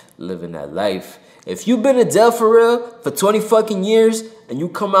living that life. If you've been in jail for real for 20 fucking years and you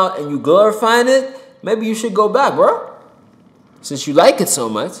come out and you glorifying it, maybe you should go back, bro. Since you like it so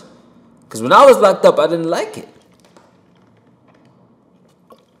much. Because when I was locked up, I didn't like it.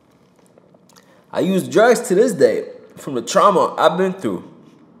 I use drugs to this day from the trauma I've been through.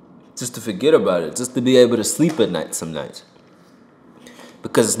 Just to forget about it. Just to be able to sleep at night some nights.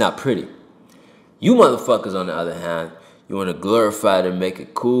 Because it's not pretty. You motherfuckers, on the other hand, You want to glorify it and make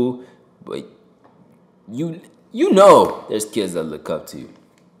it cool, but you know there's kids that look up to you.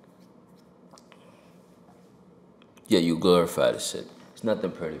 Yeah, you glorify the shit. There's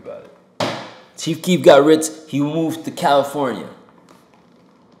nothing pretty about it. Chief Keef got rich, he moved to California.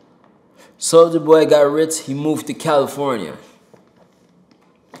 Soulja Boy got rich, he moved to California.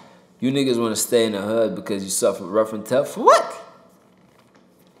 You niggas want to stay in the hood because you suffer rough and tough? For what?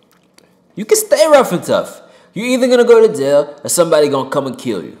 You can stay rough and tough. You're either going to go to jail or somebody going to come and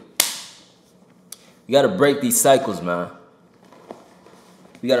kill you. You got to break these cycles, man.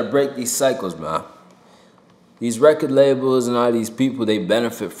 You got to break these cycles, man. These record labels and all these people, they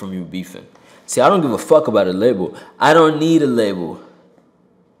benefit from you beefing. See, I don't give a fuck about a label. I don't need a label.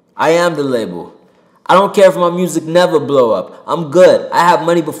 I am the label. I don't care if my music never blow up. I'm good. I have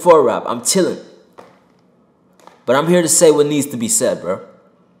money before rap. I'm chilling. But I'm here to say what needs to be said, bro.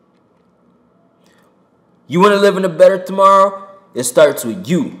 You want to live in a better tomorrow? It starts with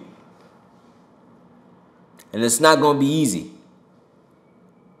you. And it's not going to be easy.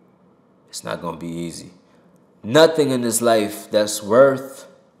 It's not going to be easy. Nothing in this life that's worth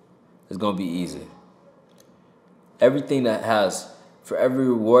is going to be easy. Everything that has, for every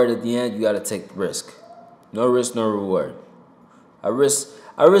reward at the end, you got to take risk. No risk, no reward. I risk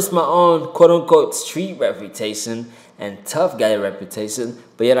my own quote-unquote street reputation and tough guy reputation,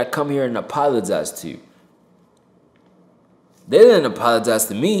 but yet I come here and apologize to you. They didn't apologize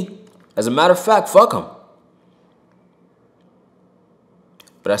to me. As a matter of fact, fuck them.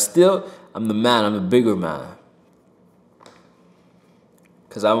 But I'm the man. I'm the bigger man.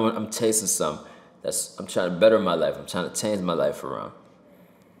 Because I'm chasing something. I'm trying to better my life. I'm trying to change my life around.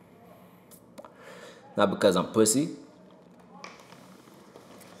 Not because I'm pussy.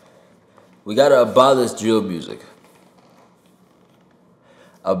 We got to abolish drill music.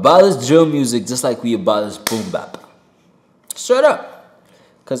 Abolish drill music just like we abolish boom bap. Straight up.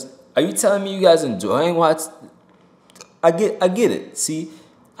 Because are you telling me you guys enjoying watch? I get it. See,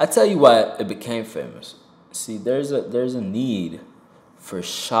 I tell you why it became famous. See, there's a need for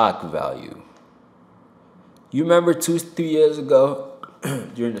shock value. You remember 2-3 years ago,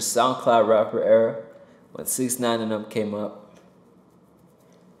 during the SoundCloud rapper era, when 6ix9ine and them came up,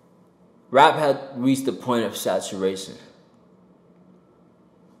 rap had reached a point of saturation.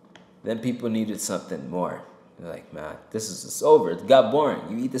 Then people needed something more. They're like, man, it's over. It got boring.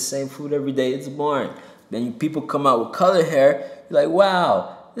 You eat the same food every day. It's boring. Then people come out with colored hair. You're like,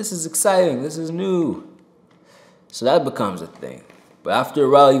 wow, this is exciting. This is new. So that becomes a thing. But after a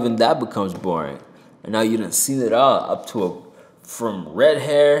while, even that becomes boring. And now you done seen it all up to from blonde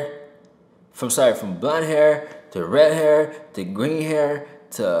hair to red hair to green hair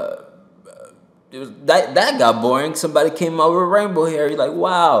to that got boring. Somebody came out with rainbow hair. You're like,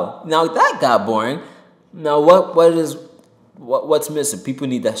 wow. Now that got boring. Now what's missing? People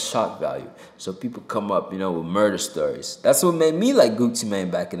need that shock value. So people come up, with murder stories. That's what made me like Gucci Mane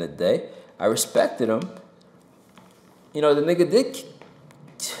back in the day. I respected him. The nigga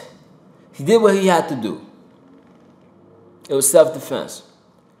he did what he had to do. It was self-defense.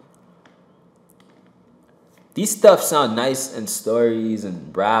 These stuff sound nice in stories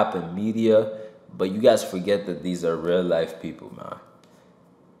and rap and media, but you guys forget that these are real life people, man.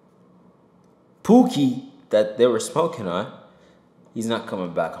 Pookie, that they were smoking on, he's not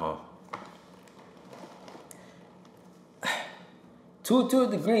coming back home. To a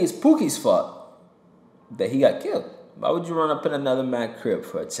degree, it's Pookie's fault that he got killed. Why would you run up in another man's crib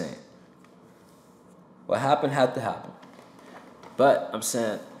for a chain? What happened had to happen. But I'm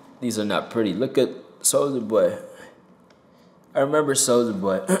saying these are not pretty. Look at Soulja Boy. I remember Soulja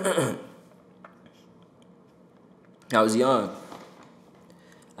Boy. I was young.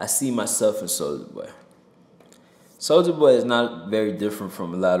 I see myself in Soulja Boy. Soulja Boy is not very different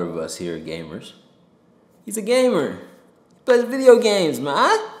from a lot of us here gamers. He's a gamer. He plays video games,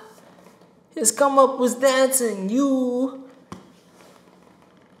 man. His come up was dancing,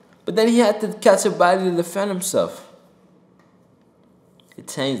 But then he had to catch a body to defend himself. It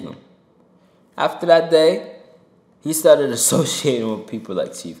changed him. After that day, he started associating with people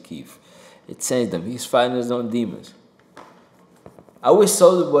like Chief Keef. It changed him. He's fighting his own demons. I wish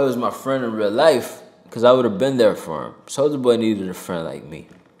Soulja Boy was my friend in real life, because I would have been there for him. Soulja Boy needed a friend like me.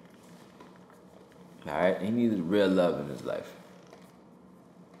 Alright? He needed real love in his life.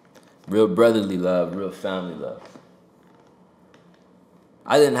 Real brotherly love, real family love.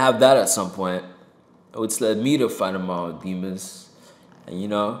 I didn't have that at some point, which led me to fighting my own demons.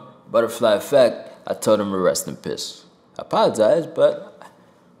 And butterfly effect, I told him to rest in peace. I apologize, but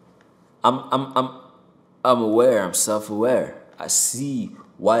I'm aware, I'm self-aware. I see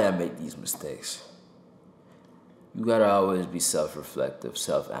why I make these mistakes. You gotta always be self-reflective,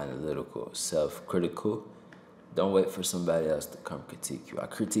 self-analytical, self-critical. Don't wait for somebody else to come critique you. I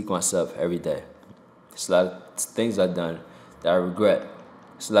critique myself every day. There's a lot of things I've done that I regret.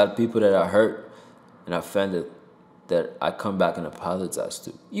 There's a lot of people that I hurt and offended that I come back and apologize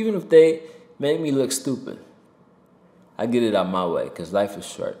to. Even if they make me look stupid, I get it out my way because life is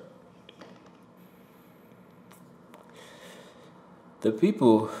short. The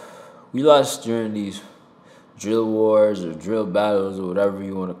people we lost during these drill wars or drill battles or whatever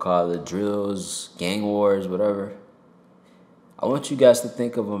you want to call it, drills, gang wars, whatever, I want you guys to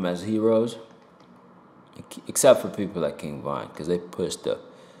think of them as heroes, except for people like King Von, because they pushed the,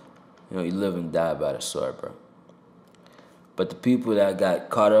 you live and die by the sword, bro. But the people that got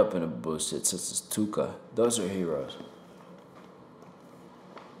caught up in the bullshit, such as Tuka, those are heroes.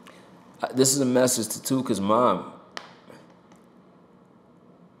 This is a message to Tuka's mom.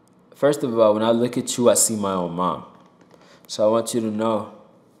 First of all, when I look at you, I see my own mom. So I want you to know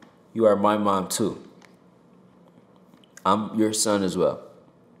you are my mom too. I'm your son as well.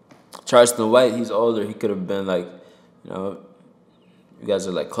 Charleston White, he's older. He could have been like, you guys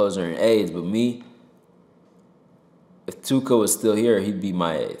are like closer in age. But me, if Tuka was still here, he'd be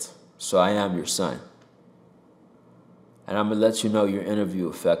my age. So I am your son. And I'm going to let you know your interview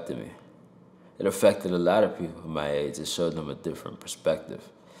affected me. It affected a lot of people my age. It showed them a different perspective.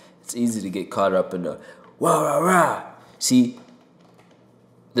 It's easy to get caught up in the rah, rah, rah. See,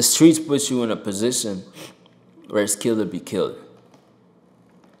 the streets put you in a position where it's kill or be killed.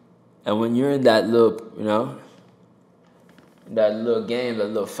 And when you're in that little, that little game, that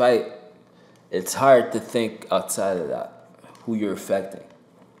little fight, it's hard to think outside of that, who you're affecting.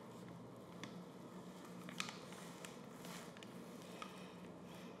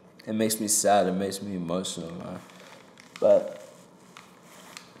 It makes me sad, it makes me emotional, man. But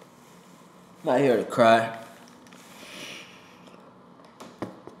I'm not here to cry.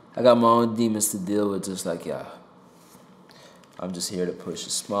 I got my own demons to deal with just like y'all. I'm just here to push a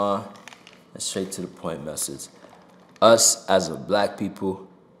small and straight to the point message. Us as a black people,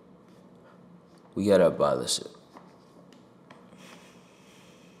 we gotta abolish it.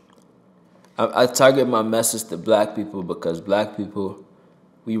 I target my message to black people because black people,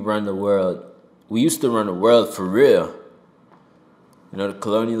 we run the world. We used to run the world for real. The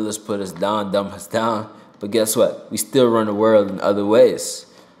colonialists put us down, dumb us down. But guess what? We still run the world in other ways.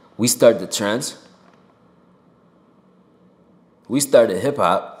 We start the trends. We started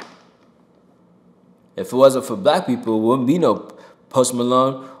hip-hop. If it wasn't for black people, it wouldn't be no Post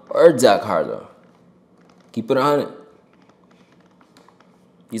Malone or Jack Harlow. Keep it 100.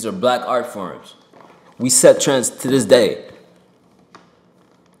 These are black art forms. We set trends to this day.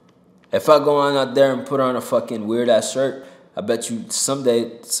 If I go on out there and put on a fucking weird-ass shirt, I bet you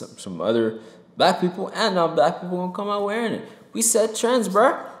someday some other black people and non-black people gonna come out wearing it. We set trends,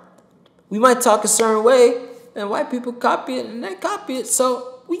 bruh. We might talk a certain way, and white people copy it, and they copy it.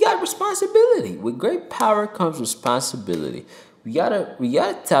 So we got responsibility. With great power comes responsibility. We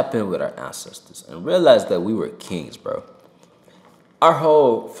gotta tap in with our ancestors and realize that we were kings, bro. Our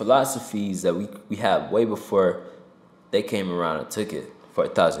whole philosophies that we had way before they came around and took it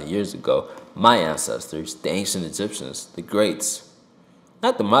 4,000 years ago. My ancestors, the ancient Egyptians, the greats,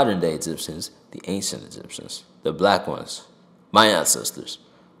 not the modern day Egyptians, the ancient Egyptians, the black ones, my ancestors.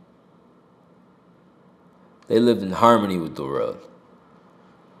 They lived in harmony with the world.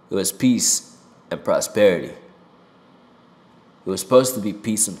 It was peace and prosperity. It was supposed to be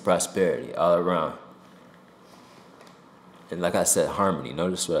peace and prosperity all around. And like I said, harmony.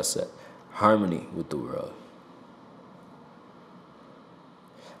 Notice what I said. Harmony with the world.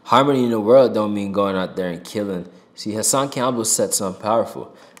 Harmony in the world don't mean going out there and killing. See, Hassan Campbell said something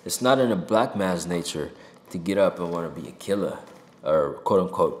powerful. It's not in a black man's nature to get up and want to be a killer or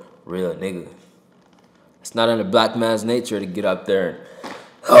quote-unquote real nigga. It's not in a black man's nature to get up there and,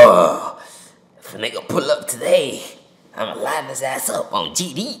 if a nigga pull up today, I'ma live his ass up on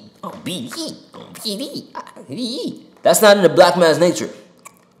GD, on BD, on PD. That's not in the black man's nature.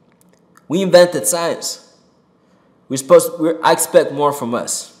 We invented science. I expect more from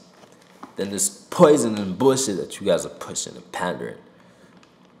us than this poison and bullshit that you guys are pushing and pandering.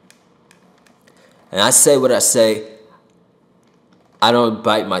 And I say what I say. I don't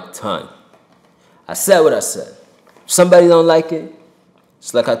bite my tongue. I said what I said. If somebody don't like it,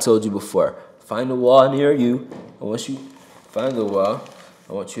 it's like I told you before. Find a wall near you, and once you find the wall,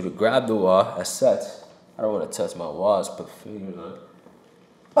 I want you to grab the wall as such. I don't want to touch my walls, put fingers on it.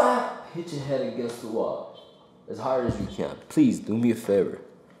 Bah! Hit your head against the wall as hard as you can. Please do me a favor,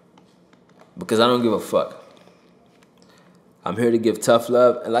 because I don't give a fuck. I'm here to give tough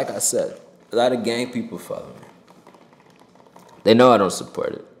love, and like I said, a lot of gang people follow me. They know I don't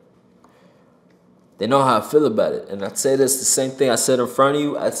support it. They know how I feel about it. And I'd say this, the same thing I said in front of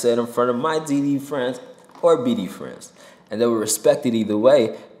you, I'd say it in front of my DD friends or BD friends. And they would respect it either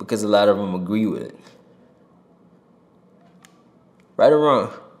way because a lot of them agree with it. Right or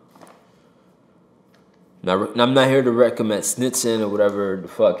wrong? Now, I'm not here to recommend snitching or whatever the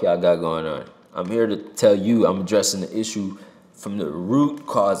fuck y'all got going on. I'm here to tell you I'm addressing the issue from the root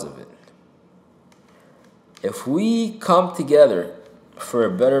cause of it. If we come together for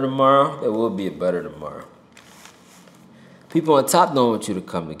a better tomorrow, there will be a better tomorrow. People on top don't want you to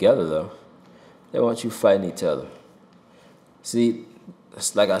come together, though. They want you fighting each other. See,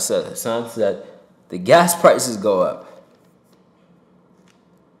 it's like I said, it sounds that the gas prices go up.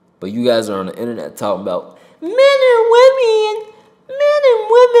 But you guys are on the internet talking about men and women, men and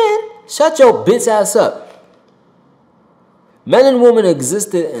women. Shut your bitch ass up. Men and women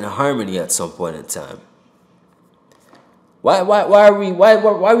existed in harmony at some point in time. Why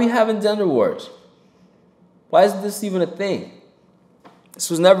are we having gender wars? Why is this even a thing?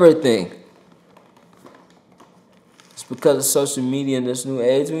 This was never a thing. It's because of social media and this new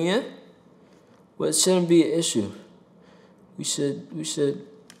age we in. Well, it shouldn't be an issue. We should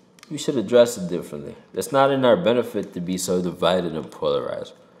address it differently. It's not in our benefit to be so divided and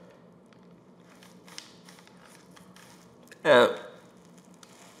polarized. And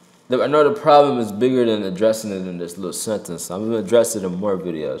I know the problem is bigger than addressing it in this little sentence. I'm going to address it in more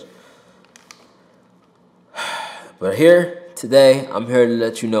videos. But here, today, I'm here to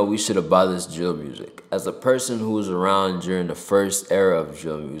let you know we should abolish drill music. As a person who was around during the first era of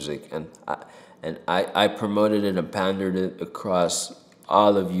drill music, and I promoted it and pandered it across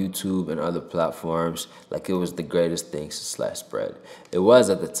all of YouTube and other platforms like it was the greatest thing since sliced bread. It was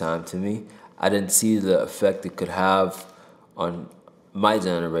at the time to me. I didn't see the effect it could have on my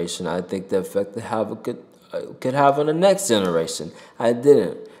generation. I think the effect it could have on the next generation. I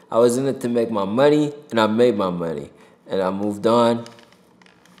didn't. I was in it to make my money, and I made my money. And I moved on.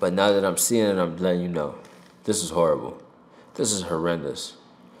 But now that I'm seeing it, I'm letting you know. This is horrible. This is horrendous.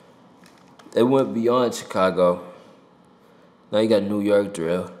 It went beyond Chicago. Now you got New York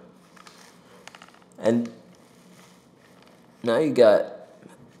drill. And now you got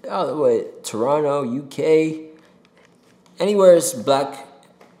all the way Toronto, UK. Anywhere it's black,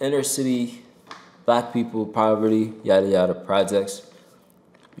 inner city, black people, poverty, yada yada projects,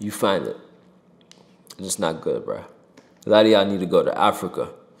 you find it. And it's not good, bro. A lot of y'all need to go to Africa.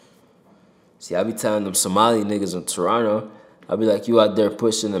 See, I be telling them Somali niggas in Toronto, I be like, you out there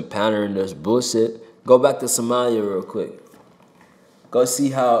pushing and pandering this bullshit. Go back to Somalia real quick. Go see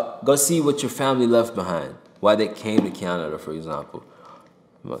what your family left behind. Why they came to Canada, for example.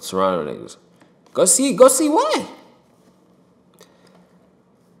 Toronto niggas. Go see why.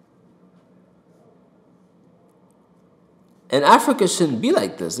 And Africa shouldn't be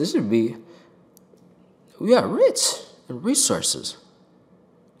like this. This should be, we are rich in resources.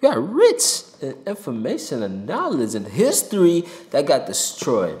 We are rich in information and knowledge and history that got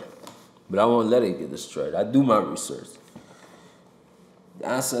destroyed. But I won't let it get destroyed. I do my research. The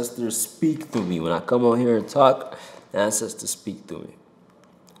ancestors speak through me. When I come on here and talk, the ancestors speak through me.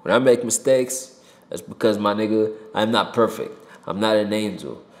 When I make mistakes, that's because, my nigga, I'm not perfect. I'm not an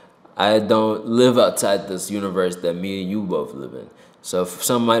angel. I don't live outside this universe that me and you both live in. So if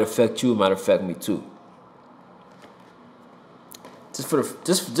something might affect you, it might affect me too. Just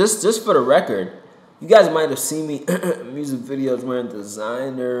for the record, you guys might have seen me in music videos wearing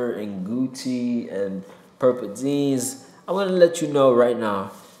designer and Gucci and purple jeans. I want to let you know right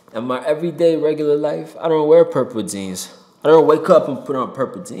now, in my everyday regular life, I don't wear purple jeans. I don't wake up and put on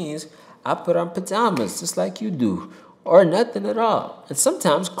purple jeans. I put on pajamas just like you do. Or nothing at all. And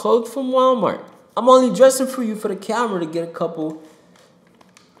sometimes clothes from Walmart. I'm only dressing for you for the camera to get a couple.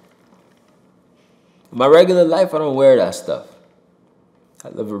 In my regular life, I don't wear that stuff. I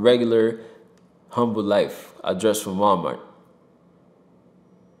live a regular, humble life. I dress from Walmart.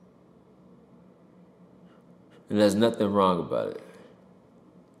 And there's nothing wrong about it.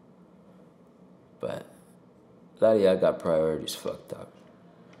 But a lot of y'all got priorities fucked up.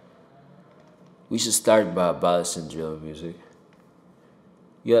 We should start by abolishing drill music.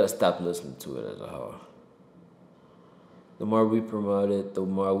 You gotta stop listening to it as a whole. The more we promote it, the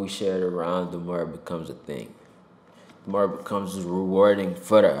more we share it around, the more it becomes a thing. The more it becomes rewarding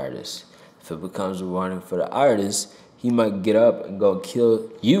for the artist. If it becomes rewarding for the artist, he might get up and go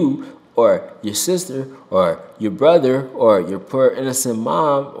kill you or your sister or your brother or your poor innocent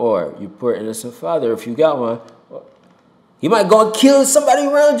mom or your poor innocent father if you got one. He might go and kill somebody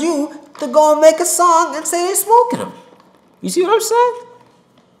around you to go and make a song and say they're smoking them. You see what I'm saying?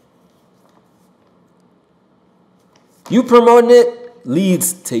 You promoting it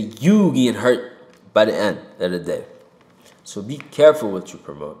leads to you getting hurt by the end of the day. So be careful what you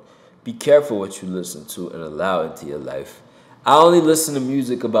promote. Be careful what you listen to and allow into your life. I only listen to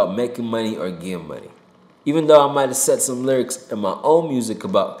music about making money or getting money. Even though I might have said some lyrics in my own music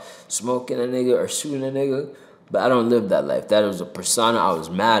about smoking a nigga or shooting a nigga, but I don't live that life. That was a persona. I was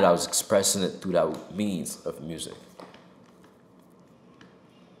mad. I was expressing it through that means of music.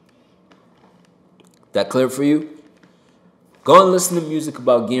 That clear for you? Go and listen to music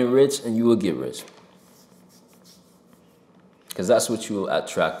about getting rich and you will get rich. Because that's what you will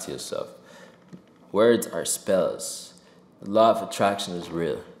attract to yourself. Words are spells. The law of attraction is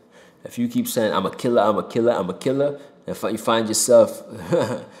real. If you keep saying, I'm a killer, I'm a killer, I'm a killer, and you find yourself,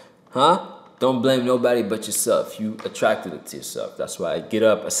 don't blame nobody but yourself. You attracted it to yourself. That's why I get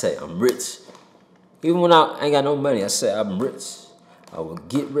up, I say, I'm rich. Even when I ain't got no money, I say, I'm rich. I will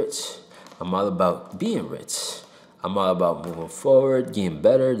get rich. I'm all about being rich. I'm all about moving forward, getting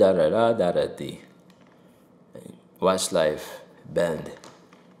better, da-da-da-da-da-dee. Watch life bend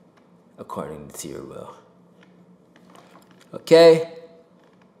according to your will. Okay?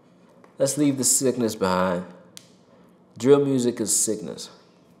 Let's leave the sickness behind. Drill music is sickness.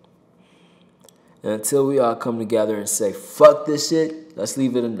 And until we all come together and say, fuck this shit, let's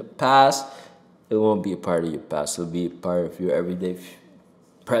leave it in the past, it won't be a part of your past. It'll be a part of your everyday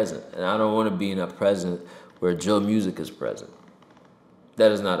present. And I don't want to be in a present where drill music is present.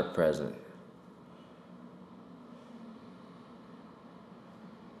 That is not a present.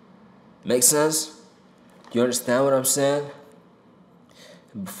 Make sense? You understand what I'm saying?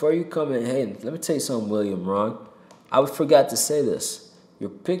 And before you come in, hey, let me tell you something, William Ron. I forgot to say this.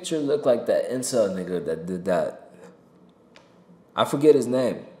 Your picture looked like that incel nigga that did that. I forget his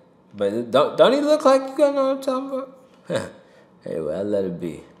name. But don't he look like you got know what I'm talking about? Anyway, I let it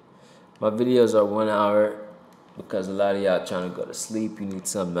be. My videos are 1 hour because a lot of y'all trying to go to sleep. You need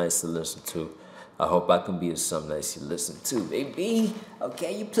something nice to listen to. I hope I can be something nice you listen to, baby.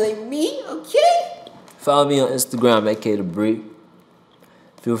 Okay, you play me, okay? Follow me on Instagram, AK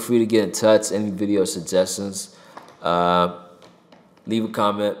Feel free to get in touch. Any video suggestions, leave a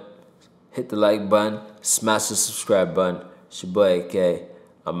comment, hit the like button, smash the subscribe button. It's your boy AK.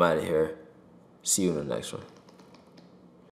 I'm out of here. See you in the next one.